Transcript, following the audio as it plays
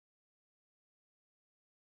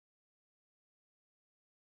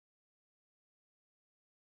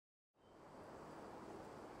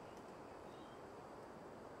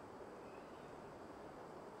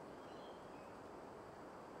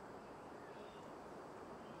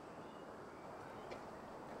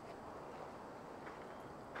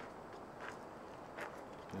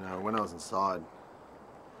You know, when I was inside,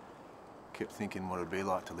 I kept thinking what it'd be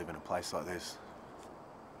like to live in a place like this.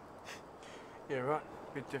 Yeah, right.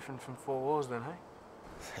 A bit different from Four Walls then, hey?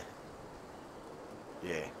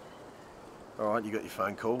 Yeah. All right, you got your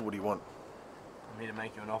phone call. What do you want? I'm here to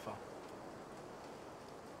make you an offer. Are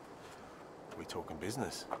we talking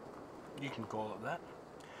business? You can call it that.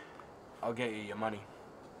 I'll get you your money.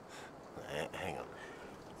 Hang on.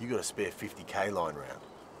 You got a spare 50k lying around?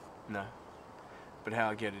 No. But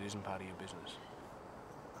how I get it isn't part of your business.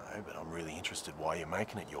 No, but I'm really interested why you're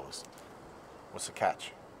making it yours. What's the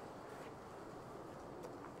catch?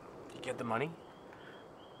 You get the money,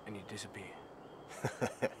 and you disappear.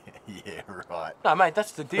 Yeah, right. No, mate,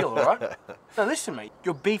 that's the deal, all right? Now, listen, mate.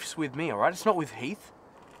 Your beef's with me, all right? It's not with Heath.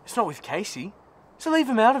 It's not with Casey. So leave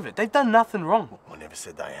them out of it. They've done nothing wrong. I never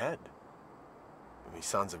said they had. But me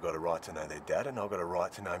sons have got a right to know their dad, and I've got a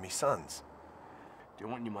right to know me sons. Do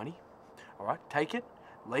you want your money? All right, take it,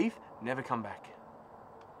 leave, never come back.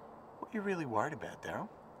 What are you really worried about, Daryl?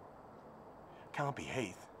 Can't be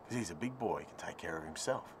Heath, because he's a big boy, he can take care of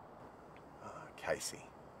himself. Casey.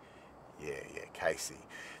 Yeah, Casey.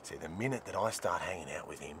 See, the minute that I start hanging out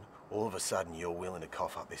with him, all of a sudden you're willing to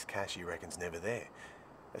cough up this cash you reckon's never there.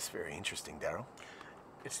 That's very interesting, Daryl.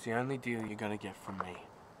 It's the only deal you're gonna get from me.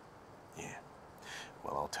 Yeah.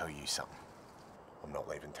 Well, I'll tell you something. I'm not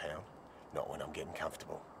leaving town, not when I'm getting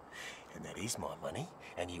comfortable. And that is my money,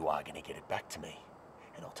 and you are going to get it back to me.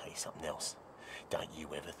 And I'll tell you something else. Don't you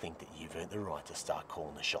ever think that you've earned the right to start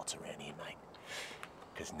calling the shots around here, mate.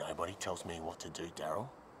 Because nobody tells me what to do, Daryl.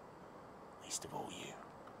 Least of all you.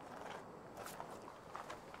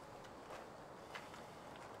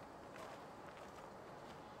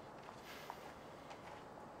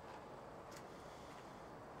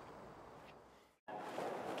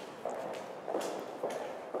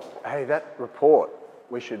 Hey, that report,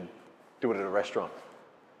 we should do it at a restaurant.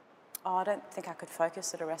 Oh, I don't think I could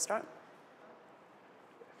focus at a restaurant.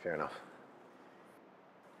 Fair enough.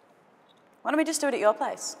 Why don't we just do it at your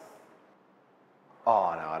place?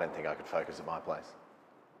 Oh, no, I don't think I could focus at my place.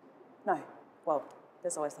 No. Well,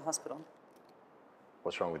 there's always the hospital.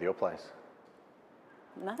 What's wrong with your place?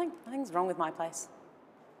 Nothing. Nothing's wrong with my place.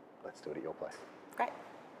 Let's do it at your place. Great.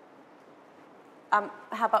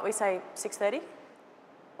 How about we say 6:30?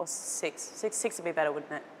 Or 6? 6 would be better,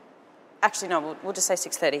 wouldn't it? Actually, no, we'll just say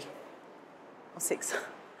 6:30. Or 6.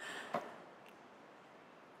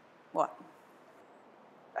 What?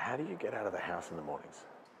 How do you get out of the house in the mornings?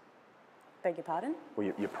 Beg your pardon?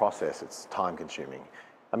 Well, your process, it's time consuming.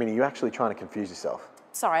 I mean, are you actually trying to confuse yourself?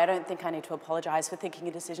 Sorry, I don't think I need to apologise for thinking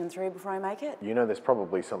a decision through before I make it. You know there's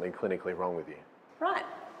probably something clinically wrong with you. Right.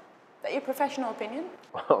 Is that your professional opinion?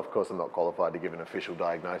 Well, of course I'm not qualified to give an official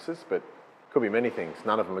diagnosis, but could be many things.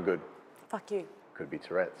 None of them are good. Fuck you. Could be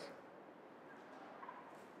Tourette's.